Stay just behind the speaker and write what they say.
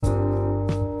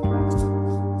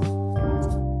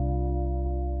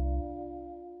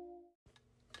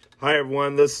Hi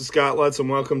everyone, this is Scott Lutz and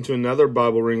welcome to another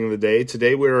Bible Reading of the Day.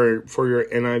 Today for your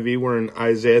NIV, we're in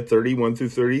Isaiah 31 through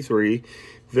 33,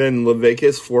 then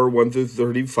Leviticus 4, 1 through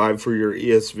 35 for your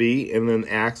ESV, and then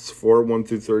Acts 4, 1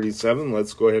 through 37.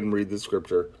 Let's go ahead and read the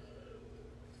scripture.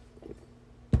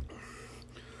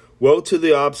 Woe to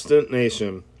the obstinate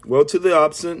nation! Woe to the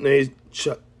obstinate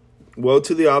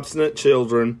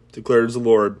children, declares the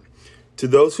Lord. To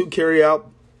those who carry out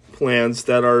plans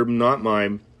that are not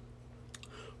mine,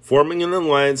 forming an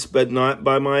alliance, but not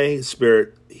by my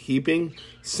spirit, heaping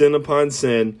sin upon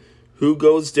sin, who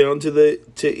goes down to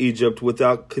Egypt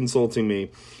without consulting me,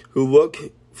 who look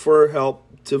for help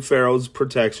to Pharaoh's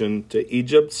protection, to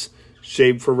Egypt's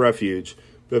shade for refuge.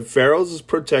 But Pharaoh's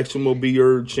protection will be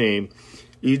your shame.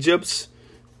 Egypt's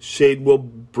shade will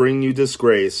bring you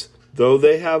disgrace. Though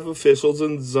they have officials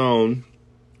in Zone,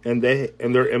 and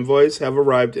their envoys have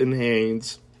arrived in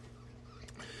Hanes,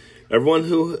 everyone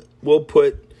who will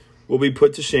be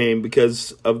put to shame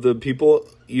because of the people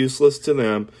useless to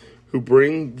them, who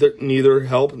bring neither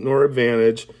help nor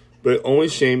advantage, but only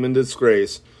shame and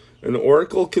disgrace. An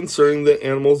oracle concerning the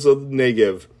animals of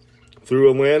Negev,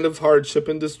 through a land of hardship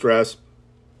and distress,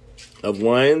 of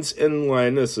lions and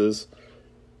lionesses,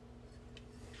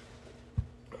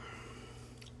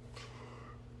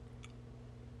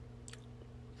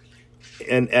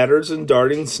 and adders and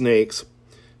darting snakes.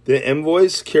 The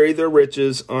envoys carry their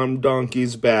riches on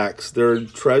donkeys' backs, their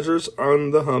treasures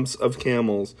on the humps of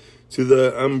camels, to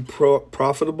the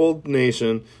unprofitable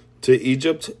nation, to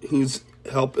Egypt, whose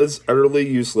help is utterly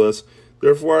useless.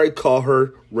 Therefore I call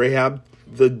her Rahab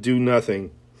the do-nothing.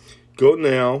 Go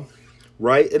now,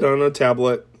 write it on a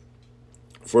tablet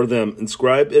for them,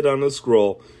 inscribe it on a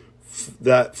scroll,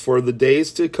 that for the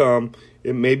days to come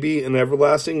it may be an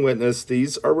everlasting witness.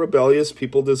 These are rebellious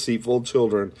people, deceitful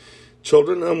children.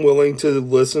 Children unwilling to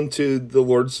listen to the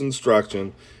Lord's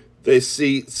instruction. They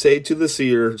say to the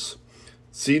seers,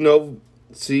 see no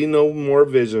more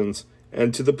visions,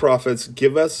 and to the prophets,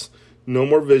 give us no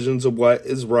more visions of what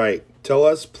is right. Tell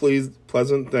us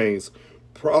pleasant things.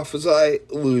 Prophesy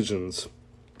illusions.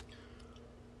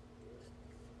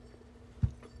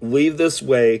 Leave this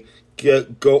way,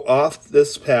 go off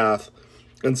this path,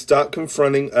 and stop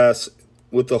confronting us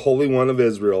with the Holy One of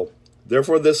Israel.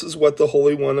 Therefore, this is what the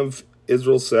Holy One of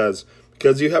Israel says: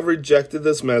 because you have rejected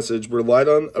this message, relied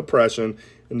on oppression,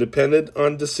 and depended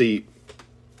on deceit,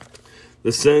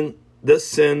 this sin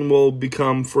will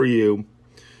become for you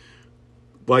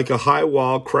like a high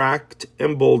wall, cracked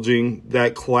and bulging,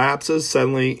 that collapses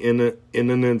suddenly in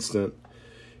an instant.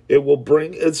 It will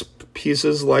bring its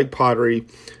pieces like pottery,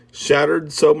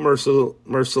 shattered so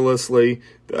mercilessly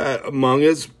that among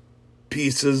its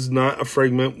pieces not a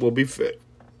fragment will be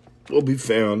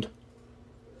found.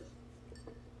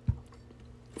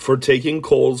 For taking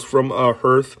coals from a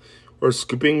hearth or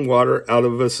scooping water out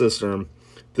of a cistern.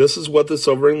 This is what the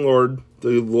sovereign Lord,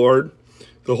 the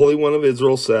Holy One of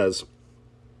Israel, says.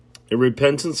 In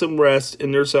repentance and rest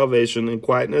in your salvation, in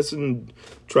quietness and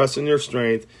trust in your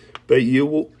strength, but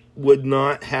you would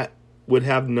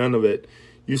have none of it.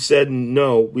 You said,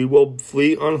 no, we will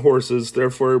flee on horses,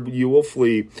 therefore you will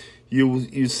flee.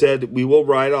 You said, we will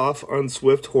ride off on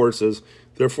swift horses,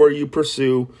 therefore your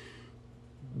pursuers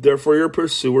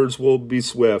will be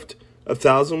swift.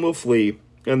 1,000 will flee,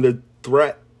 and the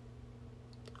threat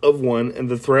of one and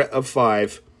the threat of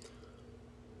 5.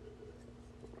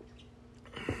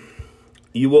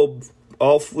 You will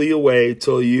all flee away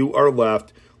till you are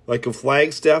left, like a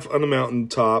flagstaff on a mountain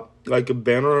top, like a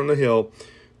banner on a hill.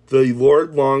 The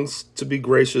Lord longs to be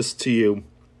gracious to you.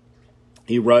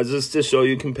 He rises to show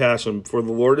you compassion, for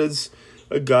the Lord is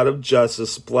a God of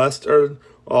justice. Blessed are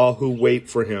all who wait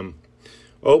for him.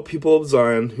 O people of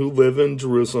Zion, who live in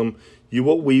Jerusalem, you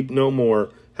will weep no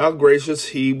more. How gracious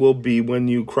he will be when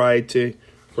you cry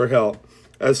for help.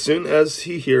 As soon as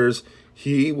he hears,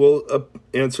 he will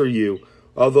answer you.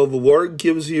 Although the Lord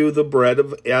gives you the bread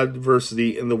of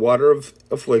adversity and the water of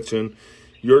affliction,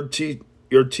 your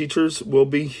teachers will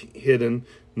be hidden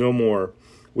no more.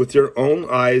 With your own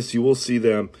eyes you will see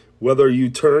them, whether you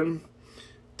turn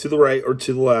to the right or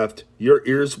to the left. Your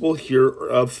ears will hear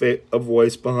a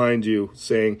voice behind you,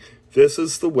 saying, this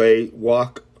is the way,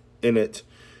 walk in it.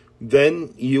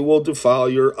 Then you will defile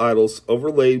your idols,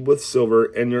 overlaid with silver,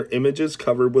 and your images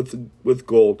covered with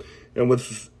gold, and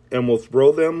will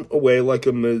throw them away like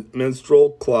a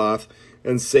menstrual cloth,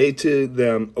 and say to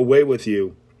them, away with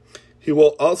you. He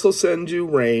will also send you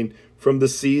rain from the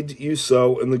seed you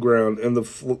sow in the ground, and the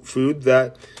food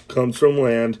that comes from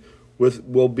land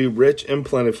will be rich and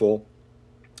plentiful.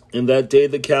 In that day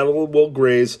the cattle will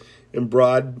graze in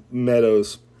broad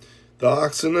meadows. The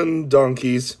oxen and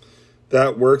donkeys,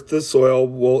 that work the soil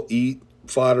will eat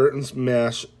fodder and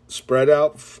mash, spread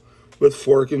out with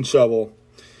fork and shovel.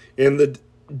 In the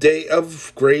day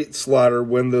of great slaughter,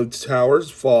 when the towers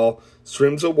fall,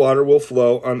 streams of water will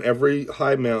flow on every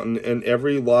high mountain and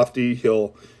every lofty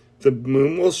hill. The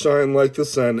moon will shine like the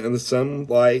sun, and the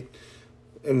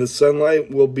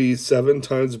sunlight will be 7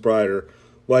 times brighter,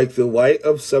 like the light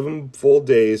of 7 full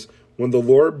days, when the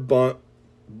Lord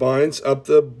binds up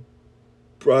the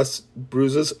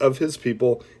bruises of his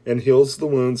people and heals the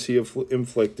wounds he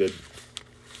inflicted.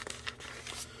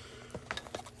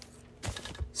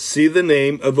 See, the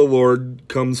name of the Lord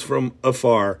comes from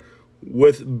afar,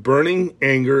 with burning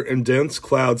anger and dense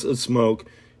clouds of smoke.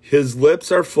 His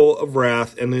lips are full of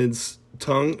wrath, and his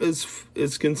tongue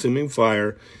is consuming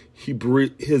fire.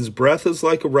 His breath is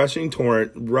like a rushing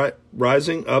torrent,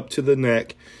 rising up to the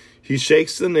neck. He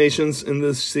shakes the nations in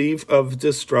the sieve of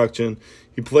destruction.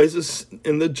 He places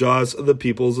in the jaws of the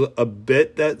peoples a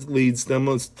bit that leads them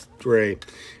astray.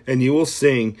 And you will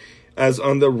sing, as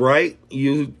on the right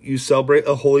you celebrate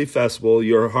a holy festival.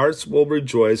 Your hearts will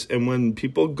rejoice, and when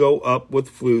people go up with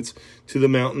flutes to the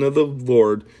mountain of the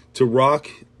Lord, to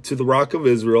the rock of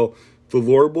Israel, the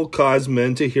Lord will cause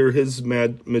men to hear his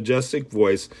majestic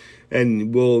voice,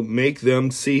 and will make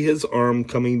them see his arm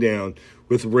coming down,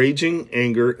 with raging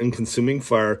anger and consuming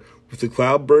fire, with the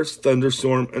cloudburst,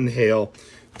 thunderstorm, and hail.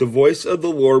 The voice of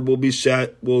the Lord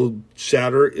will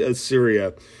shatter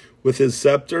Assyria. With his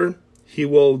scepter he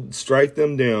will strike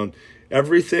them down.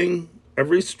 Every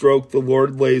stroke the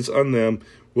Lord lays on them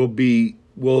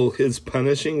will his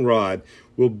punishing rod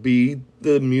will be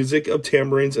the music of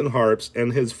tambourines and harps,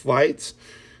 and his fights,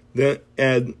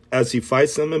 and as he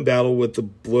fights them in battle with the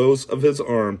blows of his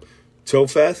arm.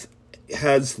 Topheth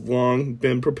has long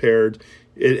been prepared.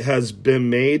 It has been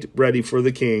made ready for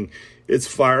the king. Its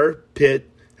fire pit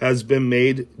has been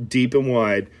made deep and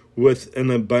wide, with an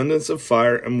abundance of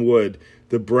fire and wood.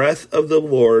 The breath of the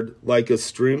Lord, like a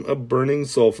stream of burning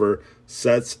sulfur,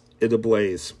 sets it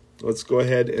ablaze. Let's go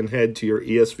ahead and head to your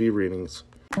ESV readings.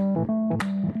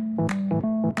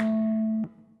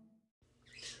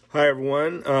 Hi,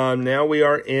 everyone. Now we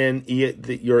are in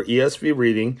your ESV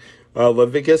reading,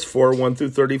 Leviticus 4, 1 through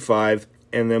 35,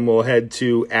 and then we'll head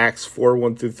to Acts 4,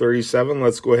 1 through 37.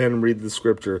 Let's go ahead and read the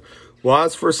scripture.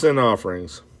 Laws for sin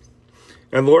offerings.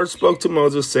 And the Lord spoke to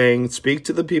Moses, saying, Speak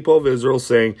to the people of Israel,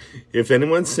 saying, If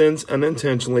anyone sins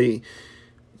unintentionally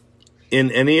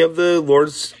in any of the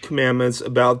Lord's commandments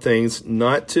about things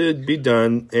not to be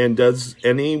done, and does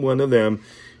any one of them,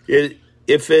 it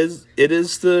is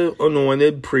the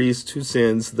anointed priest who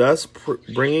sins, thus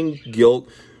bringing guilt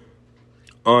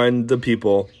on the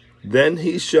people. Then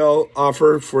he shall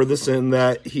offer for the sin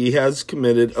that he has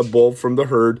committed a bull from the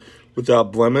herd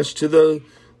without blemish to the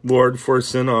Lord for a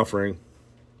sin offering.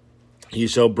 He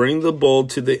shall bring the bull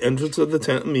to the entrance of the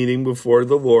tent meeting before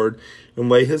the Lord, and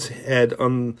lay his head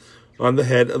on the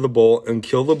head of the bull, and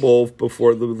kill the bull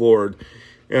before the Lord.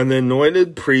 And the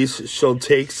anointed priest shall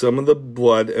take some of the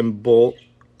blood and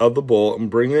of the bull, and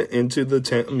bring it into the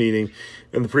tent meeting.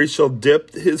 And the priest shall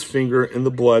dip his finger in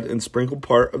the blood, and sprinkle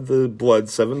part of the blood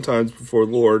 7 times before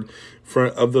the Lord, in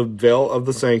front of the veil of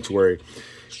the sanctuary.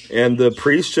 And the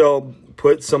priest shall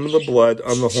put some of the blood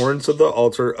on the horns of the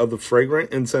altar of the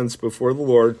fragrant incense before the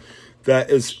Lord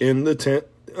that is in the tent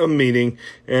of meeting,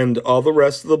 and all the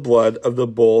rest of the blood of the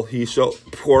bull he shall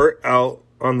pour out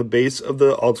on the base of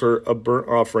the altar of burnt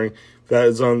offering that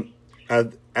is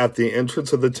at the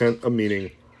entrance of the tent of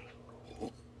meeting.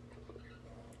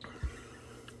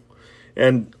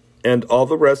 And all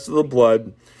the rest of the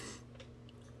blood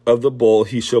of the bull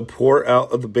he shall pour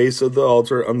out of the base of the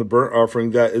altar on the burnt offering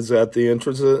that is at the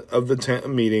entrance of the tent of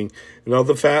meeting. And all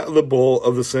the fat of the bull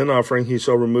of the sin offering he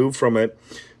shall remove from it,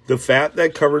 the fat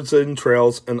that covers the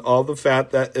entrails, and all the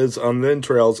fat that is on the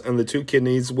entrails, and the 2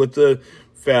 kidneys with the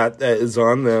fat that is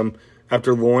on them,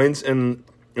 after loins and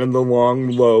the long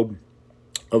lobe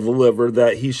of the liver,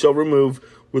 that he shall remove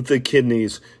with the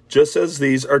kidneys, just as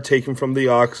these are taken from the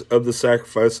ox of the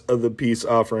sacrifice of the peace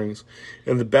offerings.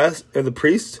 And the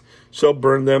priest shall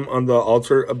burn them on the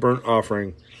altar of burnt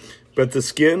offering. But the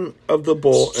skin of the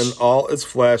bull and all its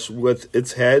flesh, with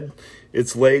its head,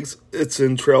 its legs, its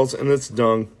entrails, and its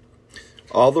dung,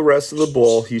 all the rest of the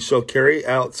bull he shall carry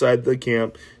outside the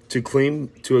camp to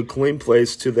a clean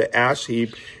place, to the ash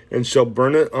heap, and shall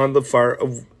burn it on the fire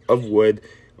of wood.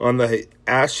 On the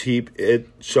ash heap it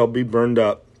shall be burned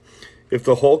up. If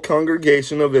the whole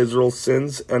congregation of Israel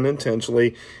sins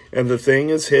unintentionally, and the thing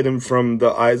is hidden from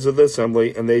the eyes of the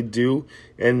assembly, and they do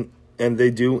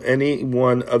any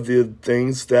one of the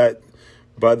things that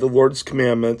by the Lord's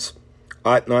commandments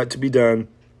ought not to be done,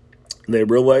 they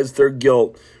realize their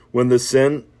guilt When the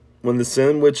sin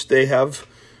which they have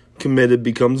committed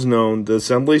becomes known, the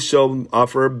assembly shall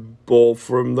offer a bull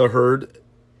from the herd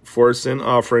for a sin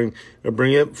offering, and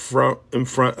bring it in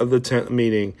front of the tent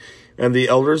meeting. And the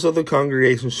elders of the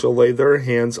congregation shall lay their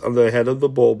hands on the head of the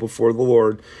bull before the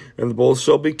Lord, and the bull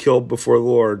shall be killed before the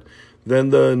Lord. Then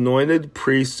the anointed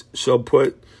priest shall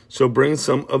bring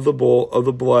some of the bowl of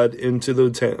the blood into the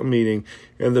tent meeting,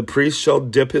 and the priest shall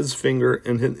dip his finger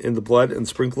in the blood and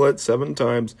sprinkle it 7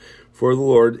 times for the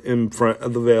Lord in front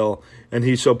of the veil. And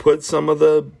he shall put some of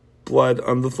the blood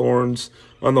on the horns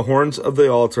of the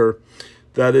altar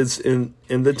that is in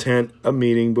the tent of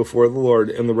meeting before the Lord,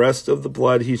 and the rest of the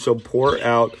blood he shall pour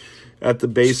out at the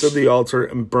base of the altar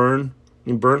and burnt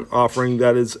offering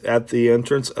that is at the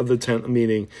entrance of the tent of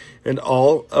meeting, and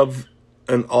all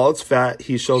its fat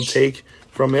he shall take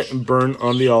from it and burn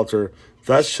on the altar.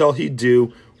 Thus shall he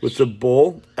do with the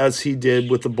bull as he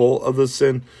did with the bull of the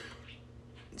sin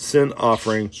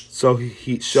offering. So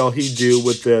shall he do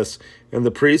with this. And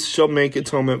the priest shall make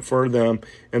atonement for them,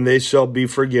 and they shall be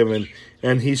forgiven.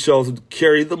 And he shall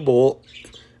carry the bull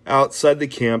outside the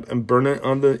camp and burn it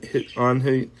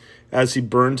as he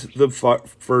burned the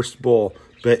first bull.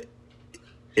 But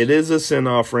it is a sin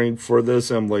offering for the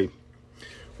assembly.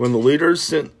 When a leader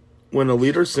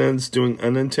sins, doing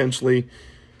unintentionally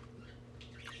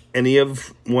any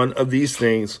of one of these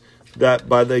things, that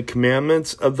by the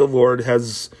commandments of the Lord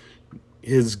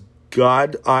his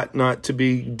God ought not to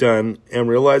be done, and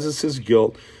realizes his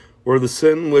guilt, or the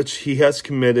sin which he has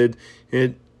committed,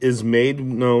 it is made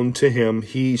known to him,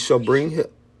 he shall bring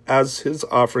as his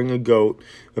offering a goat,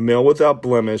 a male without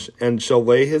blemish, and shall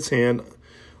lay his hand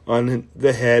on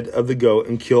the head of the goat,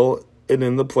 and kill it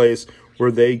in the place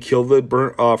where they kill the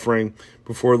burnt offering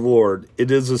before the Lord.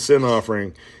 It is a sin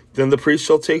offering. Then the priest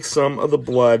shall take some of the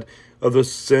blood of the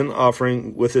sin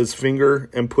offering with his finger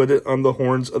and put it on the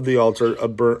horns of the altar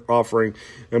of burnt offering,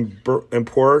 and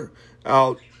pour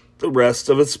out the rest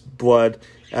of its blood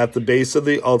at the base of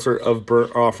the altar of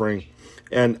burnt offering.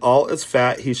 And all its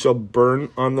fat he shall burn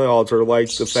on the altar,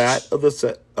 like the fat of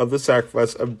the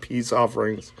sacrifice of peace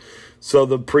offerings. So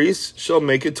the priest shall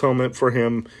make atonement for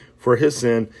him for his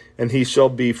sin, and he shall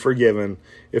be forgiven.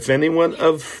 If any one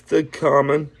of the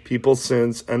common people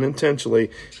sins unintentionally,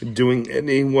 doing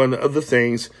any one of the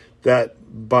things that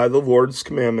by the Lord's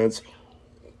commandments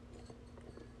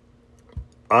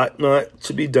ought not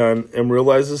to be done, and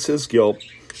realizes his guilt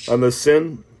on the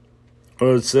sin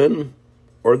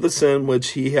which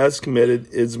he has committed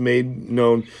is made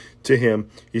known to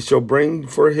him, he shall bring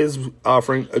for his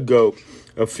offering a goat,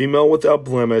 a female without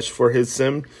blemish, for his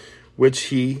sin which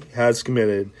he has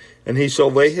committed. And he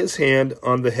shall lay his hand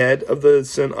on the head of the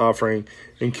sin offering,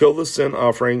 and kill the sin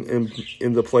offering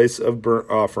in the place of burnt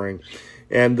offering.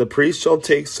 And the priest shall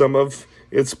take some of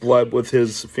its blood with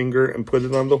his finger, and put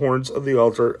it on the horns of the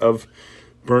altar of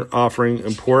burnt offering,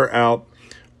 and pour out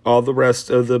all the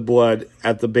rest of the blood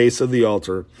at the base of the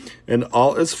altar. And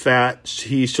all its fat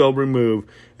he shall remove,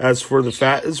 as for the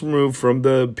fat is removed from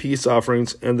the peace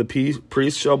offerings, and the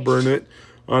priest shall burn it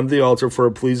on the altar for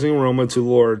a pleasing aroma to the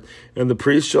Lord. And the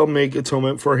priest shall make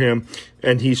atonement for him,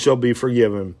 and he shall be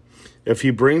forgiven. If he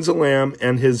brings a lamb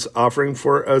and his offering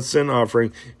for a sin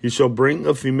offering, he shall bring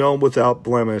a female without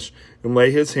blemish, and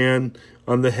lay his hand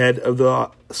on the head of the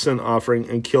sin offering,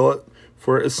 and kill it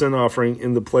for a sin offering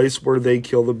in the place where they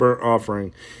kill the burnt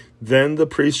offering. Then the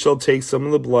priest shall take some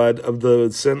of the blood of the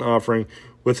sin offering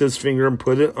with his finger, and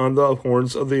put it on the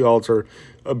horns of the altar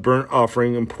of burnt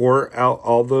offering, and pour out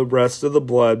all the rest of the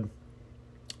blood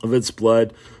of its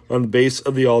blood on the base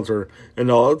of the altar.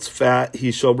 And all its fat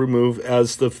he shall remove,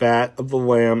 as the fat of the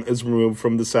lamb is removed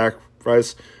from the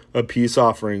sacrifice of peace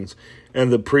offerings.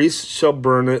 And the priest shall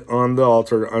burn it on the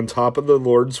altar on top of the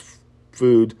Lord's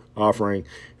food offering.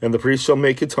 And the priest shall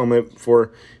make atonement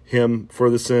for him for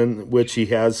the sin which he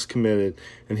has committed,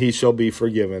 and he shall be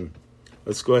forgiven.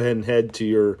 Let's go ahead and head to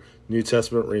your New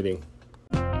Testament reading.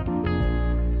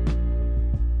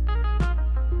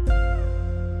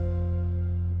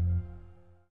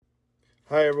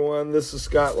 Hi everyone, this is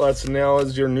Scott Lutz, and now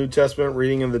is your New Testament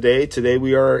reading of the day. Today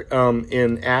we are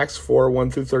in Acts 4,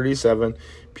 1-37.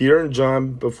 Peter and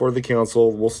John before the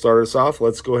council will start us off.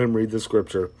 Let's go ahead and read the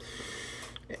scripture.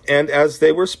 And as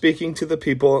they were speaking to the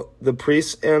people, the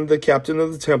priests and the captain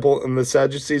of the temple and the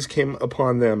Sadducees came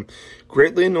upon them,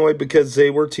 greatly annoyed because they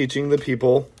were teaching the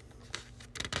people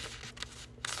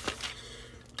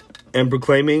and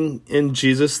proclaiming in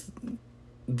Jesus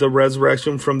the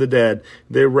resurrection from the dead.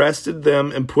 They arrested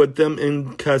them and put them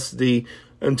in custody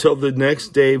until the next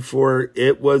day, for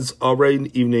it was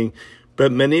already evening.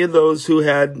 But many of those who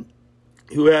had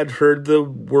heard the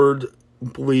word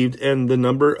believed, and the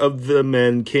number of the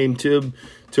men came to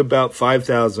about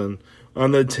 5,000.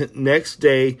 On the next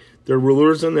day, the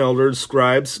rulers and elders,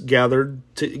 scribes, gathered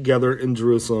together in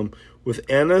Jerusalem, with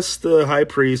Annas the high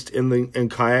priest,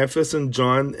 and Caiaphas, and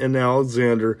John, and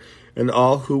Alexander, and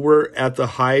all who were at the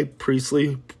high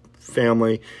priestly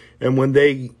family. And when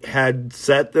they had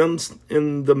set them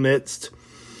in the midst,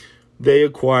 they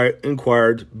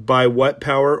inquired, by what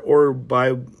power or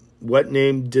by what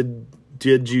name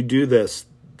did you do this?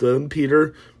 Then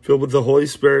Peter, filled with the Holy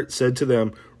Spirit, said to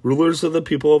them, rulers of the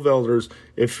people of elders,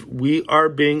 if we are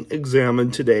being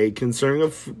examined today concerning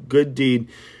a good deed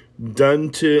done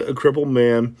to a crippled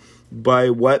man, by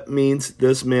what means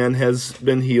this man has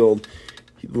been healed,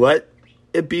 let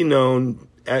it be known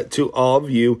to all of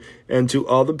you and to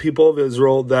all the people of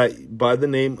Israel that by the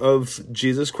name of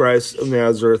Jesus Christ of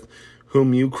Nazareth,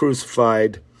 whom you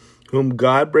crucified, whom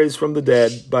God raised from the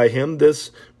dead, by him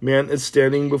this man is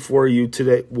standing before you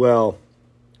today. Well,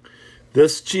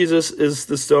 this Jesus is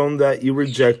the stone that was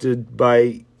rejected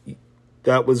by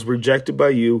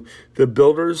you, the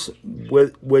builders,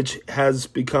 which has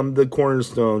become the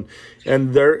cornerstone.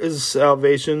 And there is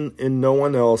salvation in no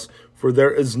one else, for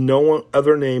there is no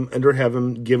other name under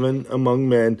heaven given among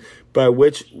men by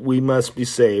which we must be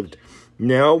saved.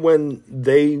 Now when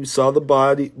they saw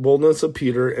the boldness of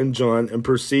Peter and John, and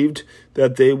perceived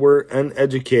that they were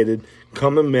uneducated,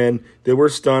 common men, they were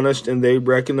astonished, and they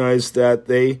recognized that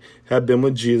they had been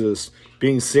with Jesus.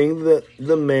 Being seeing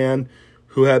the man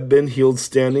who had been healed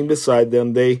standing beside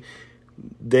them, they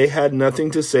had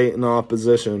nothing to say in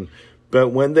opposition. But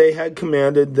when they had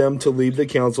commanded them to leave the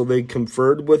council, they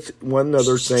conferred with one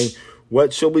another, saying,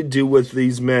 what shall we do with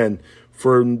these men?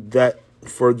 For that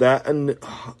a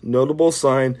notable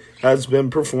sign has been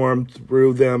performed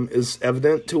through them is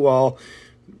evident to all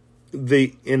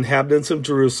the inhabitants of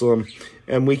Jerusalem,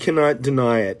 and we cannot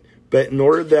deny it. But in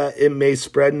order that it may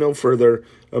spread no further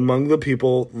among the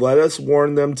people, let us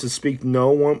warn them to speak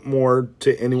no more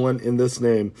to anyone in this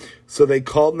name. So they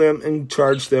called them and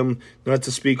charged them not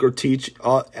to speak or teach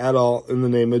at all in the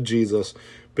name of Jesus.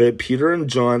 But Peter and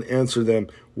John answered them,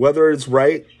 whether it is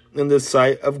right in the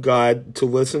sight of God to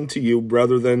listen to you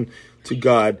rather than to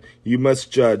God, you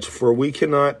must judge. For we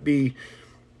cannot but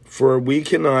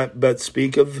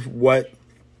speak of what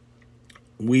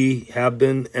we have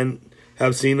been and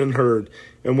have seen and heard.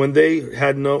 And when they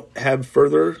had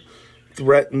further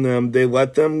threatened them, they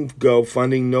let them go,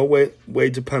 finding no way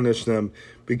to punish them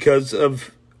because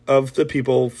of the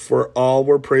people, for all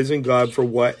were praising God for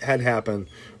what had happened.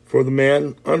 For the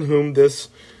man on whom this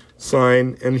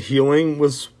sign and healing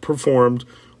was performed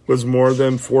was more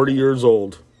than 40 years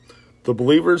old. The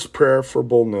believer's prayer for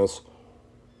boldness.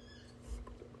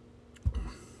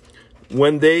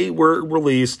 When they were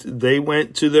released, they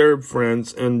went to their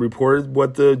friends and reported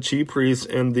what the chief priests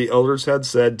and the elders had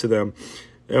said to them.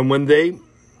 And when they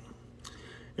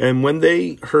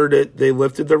heard it, they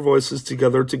lifted their voices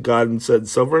together to God and said,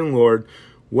 Sovereign Lord,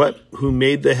 who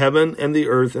made the heaven and the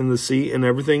earth and the sea and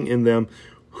everything in them,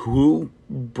 who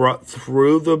brought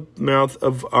through the mouth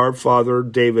of our father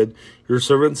David, your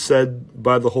servant said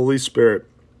by the Holy Spirit,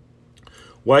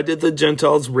 why did the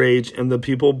Gentiles rage and the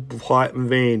people plot in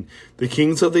vain? The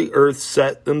kings of the earth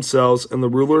set themselves, and the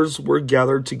rulers were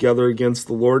gathered together against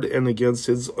the Lord and against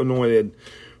his anointed.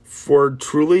 For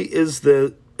truly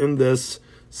in this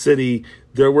city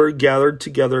there were gathered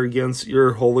together against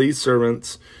your holy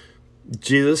servants,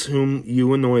 Jesus whom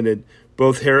you anointed,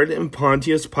 both Herod and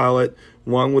Pontius Pilate,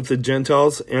 along with the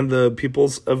Gentiles and the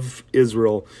peoples of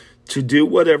Israel, to do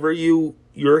whatever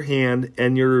your hand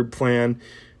and your plan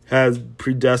has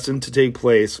predestined to take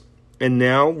place. And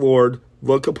now, Lord,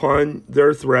 look upon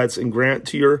their threats and grant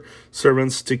to your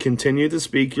servants to continue to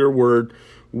speak your word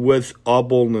with all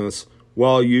boldness,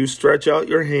 while you stretch out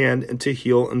your hand and to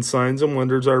heal, and signs and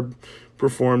wonders are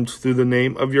performed through the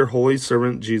name of your holy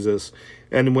servant Jesus.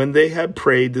 And when they had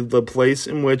prayed, the place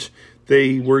in which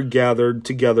they were gathered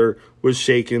together was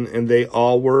shaken, and they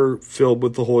all were filled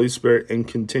with the Holy Spirit and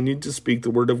continued to speak the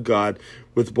word of God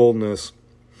with boldness.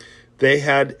 They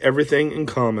had everything in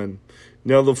common.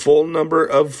 Now the full number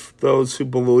of those who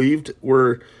believed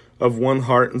were of one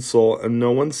heart and soul, and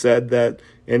no one said that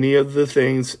any of the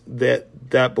things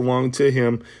that belonged to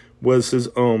him was his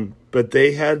own, but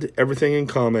they had everything in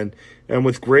common. And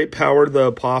with great power the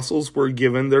apostles were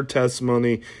given their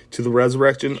testimony to the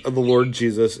resurrection of the Lord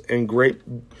Jesus, and great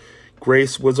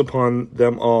grace was upon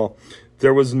them all.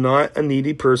 There was not a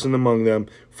needy person among them,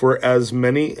 for as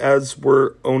many as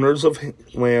were owners of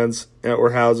lands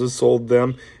or houses sold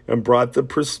them and brought the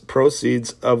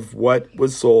proceeds of what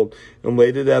was sold and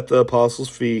laid it at the apostles'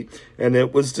 feet, and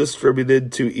it was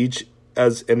distributed to each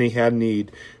as any had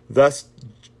need. Thus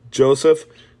Joseph,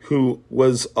 who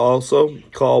was also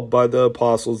called by the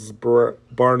apostles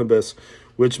Barnabas,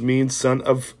 which means son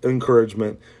of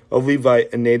encouragement, a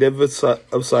Levite, a native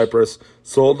of Cyprus,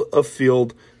 sold a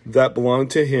field that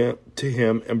belonged to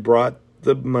him and brought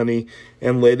the money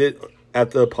and laid it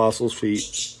at the apostles'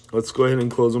 feet. Let's go ahead and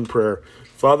close in prayer.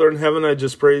 Father in heaven, I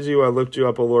just praise you. I lift you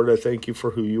up, O Lord. I thank you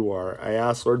for who you are. I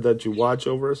ask, Lord, that you watch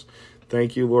over us.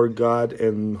 Thank you, Lord God,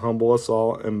 and humble us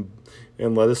all and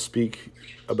let us speak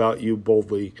about you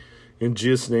boldly. In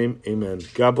Jesus' name, amen.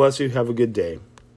 God bless you. Have a good day.